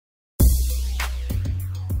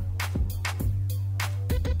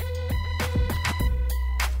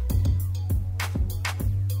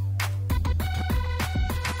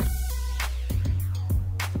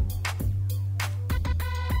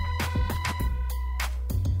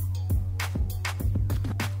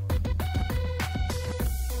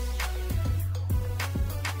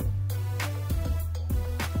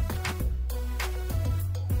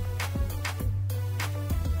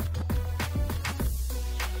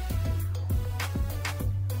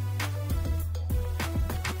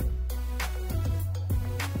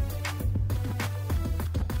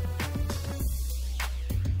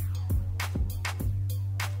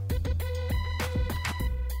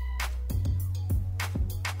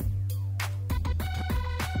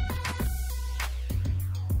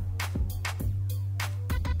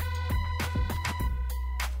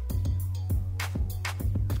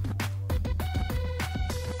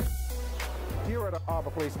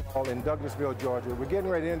Harbor Place Mall in Douglasville, Georgia. We're getting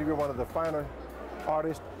ready to interview one of the finer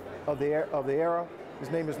artists of the era. His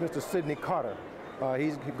name is Mr. Sidney Carter.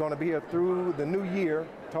 He's going to be here through the new year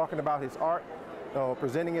talking about his art,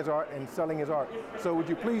 presenting his art and selling his art. So would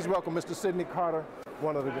you please welcome Mr. Sidney Carter,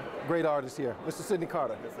 one of the great artists here. Mr. Sidney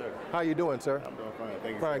Carter. Yes, sir. How you doing, sir? I'm doing fine,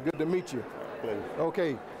 thank you. Fine, good to meet you. Pleasure.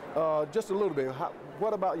 Okay, just a little bit.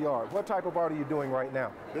 What about your art? What type of art are you doing right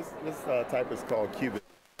now? This type is called Cubism.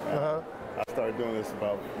 I started doing this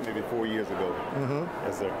about maybe 4 years ago.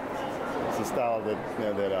 Yes, sir. It's a style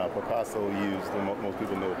that Picasso used, and most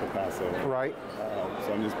people know Picasso. Right.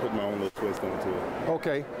 So I'm just putting my own little twist onto it.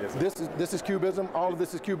 Okay. Yes, this is Cubism? All of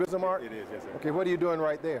this is Cubism art? It is, yes, sir. Okay, what are you doing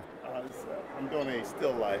right there? I'm doing a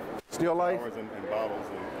still life. Still life? Flowers and bottles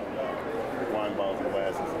and wine bottles and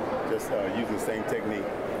glasses. Just using the same technique.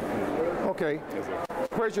 Okay. Yes, sir.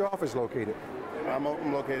 Where's your office located? I'm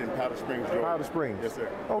located in Powder Springs, Georgia. Powder Springs. Yes, sir.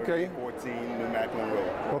 Okay. 14 New Macklin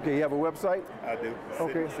Road. Okay, you have a website? I do.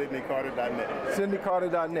 Okay. SydneyCarter.net.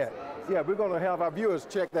 SydneyCarter.net. Yeah, we're going to have our viewers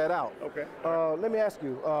check that out. Okay. Let me ask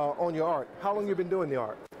you, on your art, how long have you been doing the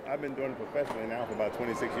art? I've been doing it professionally now for about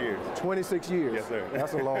 26 years. 26 years? Yes, sir.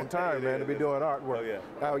 That's a long time, man, to be doing artwork. Oh,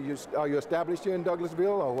 yeah. Are you established here in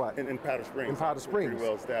Douglasville or what? In Powder Springs. In Powder Springs. Pretty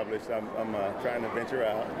well established. I'm trying to venture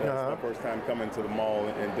out. That's my first time coming to the mall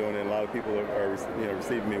and doing it. A lot of people are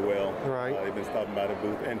receiving me well. Right. They've been stopping by the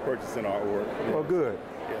booth and purchasing artwork. Oh, good.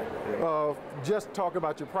 Yeah. Just talk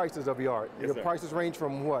about your prices of your art. Yes, your sir. prices range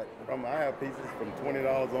from what? I have pieces from $20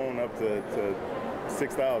 on up to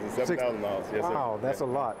 $6,000, $7,000. Yes, wow, sir. that's a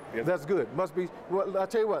lot. Yes. That's good. Must be. Well, I'll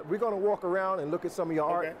tell you what. We're going to walk around and look at some of your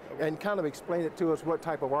art and kind of explain it to us what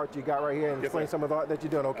type of art you got right here and explain some of the art that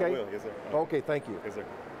you're doing. Okay? I will. Yes, sir. Okay. Thank you. Yes, sir.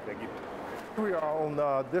 Thank you. We are on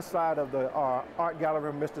this side of the art gallery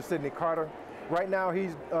of Mr. Sidney Carter. Right now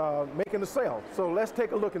he's making a sale. So let's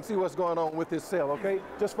take a look and see what's going on with this sale. Okay?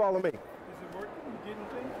 Just follow me. Is it working? You getting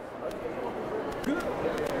things? Good.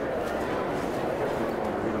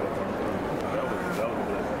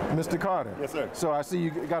 Mr. Carter. Yes, sir. So I see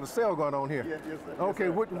you got a sale going on here. Yes, sir. Okay,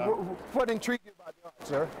 yes, sir. what intrigued you about the art,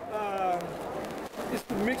 sir? It's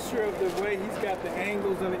the mixture of the way he's got the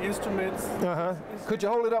angles and the instruments. Could you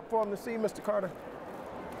hold it up for him to see, Mr. Carter?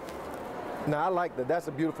 Now I like that. That's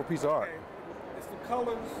a beautiful piece of art. Okay. It's the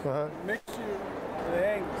colors, the mixture, the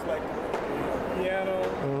angles, like the piano,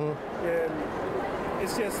 and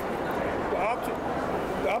it's just the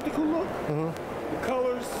optical look, the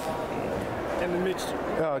colors, and the mixture.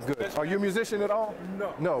 Good. Are you a musician at all?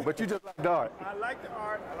 No. No, but you just like the art. I like the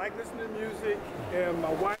art. I like listening to music, and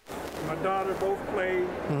my wife and my daughter both play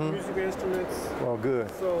musical instruments. Well, good.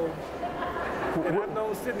 So, and I've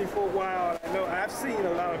known Sidney for a while. I've seen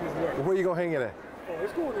a lot of his work. Where you gonna hang it at? Oh,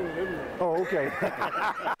 it's going in the living room. Oh, okay.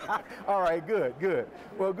 All right, good, good.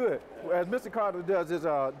 Well, good. As Mr. Carter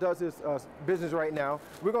does his business right now,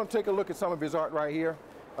 we're going to take a look at some of his art right here.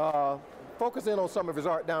 Focus in on some of his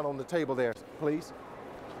art down on the table there, please.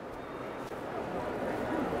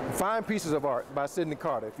 Fine pieces of art by Sidney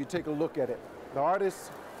Carter. If you take a look at it, the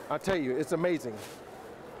artist, I tell you, it's amazing.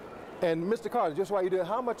 And Mr. Carter, just while you do it,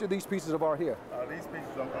 how much are these pieces of art here? These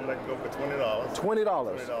pieces I'm letting go for $20. $20. $20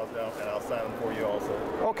 down, and I'll sign them for you also.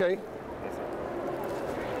 Okay. Yes,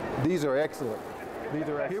 sir. These are excellent. These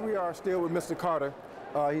are excellent. Here we are still with Mr. Carter.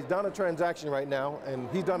 He's done a transaction right now, and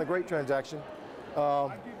he's done a great transaction.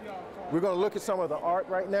 We're going to look at some of the art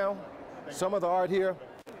right now. Some of the art here,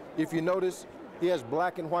 if you notice, he has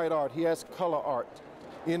black and white art. He has color art.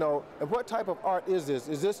 You know, and what type of art is this?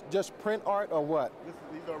 Is this just print art or what?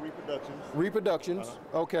 These are reproductions. Reproductions,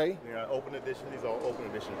 okay. Yeah, open edition. These are open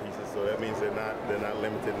edition pieces, so that means they're not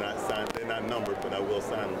limited, not signed, they're not numbered, but I will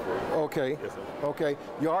sign them for you. Okay. Yes, sir. Okay.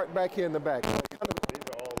 Your art back here in the back. These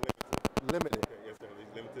are all limited. Limited. Okay, yes, sir.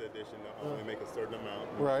 These limited edition. I only make a certain amount.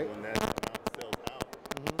 Right. When that amount sells out,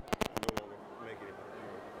 I no longer make it.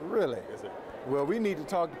 Really? Yes, sir. Well, we need to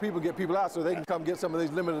talk to people, get people out so they can come get some of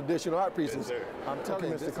these limited edition art pieces. Yes, sir. I'm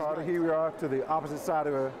telling you, Mr. Carter, here we are to the opposite side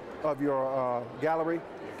of your gallery.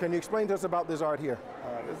 Can you explain to us about this art here?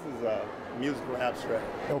 This is musical abstract.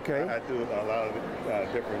 Okay. I do a lot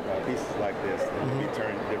of different pieces like this that can be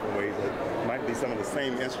turned different ways. It might be some of the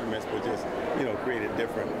same instruments, but just created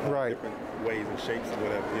different ways and shapes or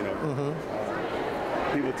whatever.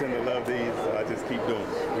 People tend to love these, so I just keep doing it.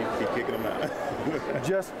 We keep kicking them out.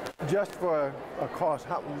 just for a cost,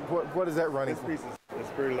 what is that running This for? piece is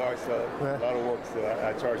pretty large, so a lot of work, so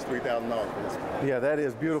I charge $3,000 for this. Yeah, that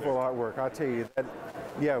is beautiful artwork. I tell you that.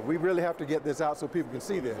 Yeah, we really have to get this out so people can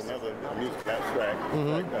see this. Another music abstract.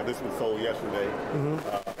 Like, this was sold yesterday.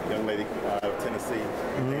 A young lady out of Tennessee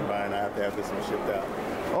came by, and I have to have this one shipped out.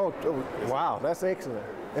 Oh, wow, that's excellent.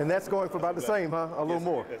 And that's going for about the same, huh? A little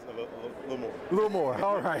more. Yes, a little more. A little more.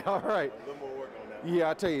 All right, all right. A little more work on that. Yeah,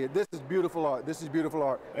 I tell you, this is beautiful art. This is beautiful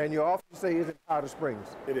art. And your office, you say, is in Powder Springs.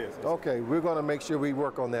 It is. Okay, we're going to make sure we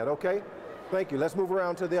work on that, okay? Thank you. Let's move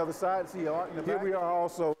around to the other side, see your art in the back. Here we are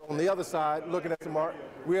also on the other side looking at some art.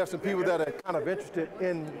 We have some people that are kind of interested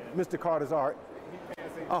in Mr. Carter's art.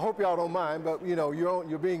 I hope y'all don't mind, but you know,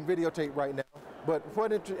 you're being videotaped right now. But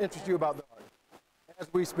what interests you about the art as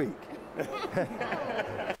we speak?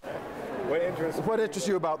 What interests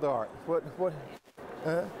you about the art? The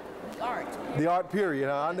art. The art, period.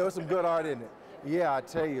 I know some good art in it. Yeah, I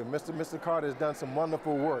tell you, Mr. Carter has done some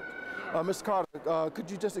wonderful work. Mr. Carter, could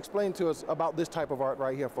you just explain to us about this type of art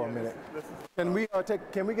right here for a minute? Can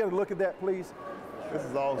we get a look at that, please? This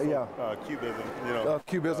is also Cubism, you know.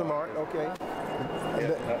 Cubism art, okay.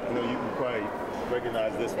 Yeah, I know you can probably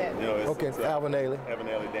recognize this one. You know, it's Alvin Ailey. Alvin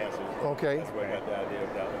Ailey dancers. Okay. That's where I got the idea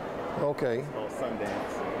of that one. Okay. It's called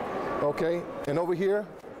Sundance. Okay, and over here,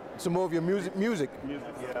 some more of your music. Music, yeah,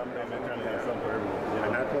 I'm trying to have something for everyone. You know?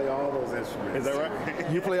 And I play all those instruments. Is that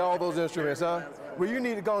right? You play all those instruments, huh? Well, you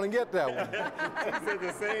need to go and get that one. He said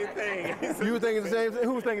the same thing. You were thinking the same thing?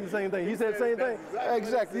 Who was thinking the same thing? He said the same thing?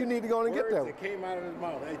 Exactly. You need to go and get that one. It came out of his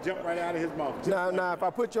mouth. They jumped right out of his mouth. Now, if I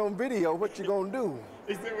put you on video, what you gonna do?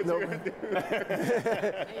 He said what you gonna do.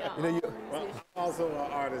 You know, I'm also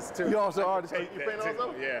an artist too. You also an artist. Hey, you paint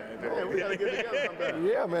also? Yeah. We gotta get together sometime.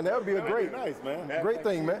 Yeah, man, that would be a great, Nice, man. great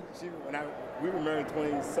thing, man. We were married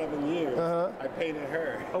 27 years. I painted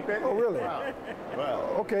her. Okay. Oh, really?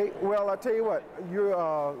 Wow. Okay, well, I tell you what, you're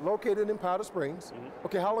located in Powder Springs.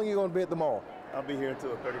 Okay, how long are you going to be at the mall? I'll be here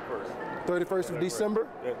until the 31st. 31st of December?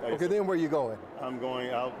 Okay, then where are you going?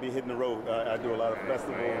 I'll be hitting the road. I do a lot of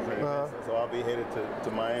festivals, and so I'll be headed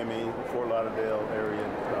to Miami, Fort Lauderdale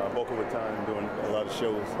area, Boca Raton, doing a lot of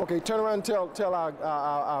shows. Okay, turn around and tell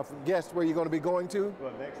our guests where you're going to be going to.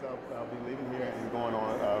 Well, next I'll be leaving here and going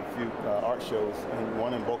on a few art shows, and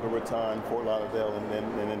one in Boca Raton, Fort Lauderdale, and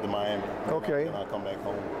then into Miami. Okay. And I'll come back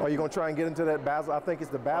home. Are you going to try and get into that Basel? I think it's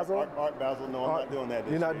the Basel. Art Basel? No, I'm not doing that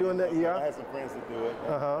this You're not year. doing that? Yeah. I had some friends that do it,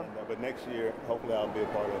 but next year, hopefully, I'll be a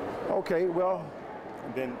part of it. Okay, well.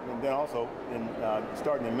 And then also,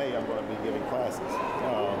 starting in May, I'm going to be giving classes.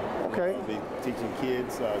 Okay. I'll be teaching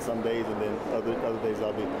kids some days, and then other days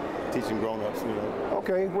I'll be teaching grown-ups. You know.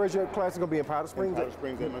 Okay, where's your class going to be in Powder Springs? Powder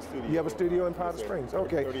Springs at my studio. You have a studio in Powder Springs?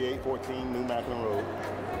 Okay. 3814 New Macklin Road.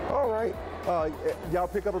 All right. Y'all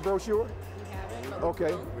pick up a brochure?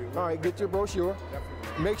 Okay. All right, get your brochure.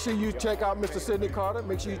 Make sure you check out Mr. Sidney Carter.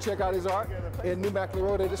 Make sure you check out his art in New Macklin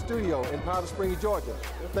Road at the studio in Powder Springs, Georgia.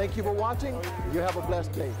 Thank you for watching. You have a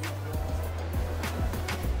blessed day.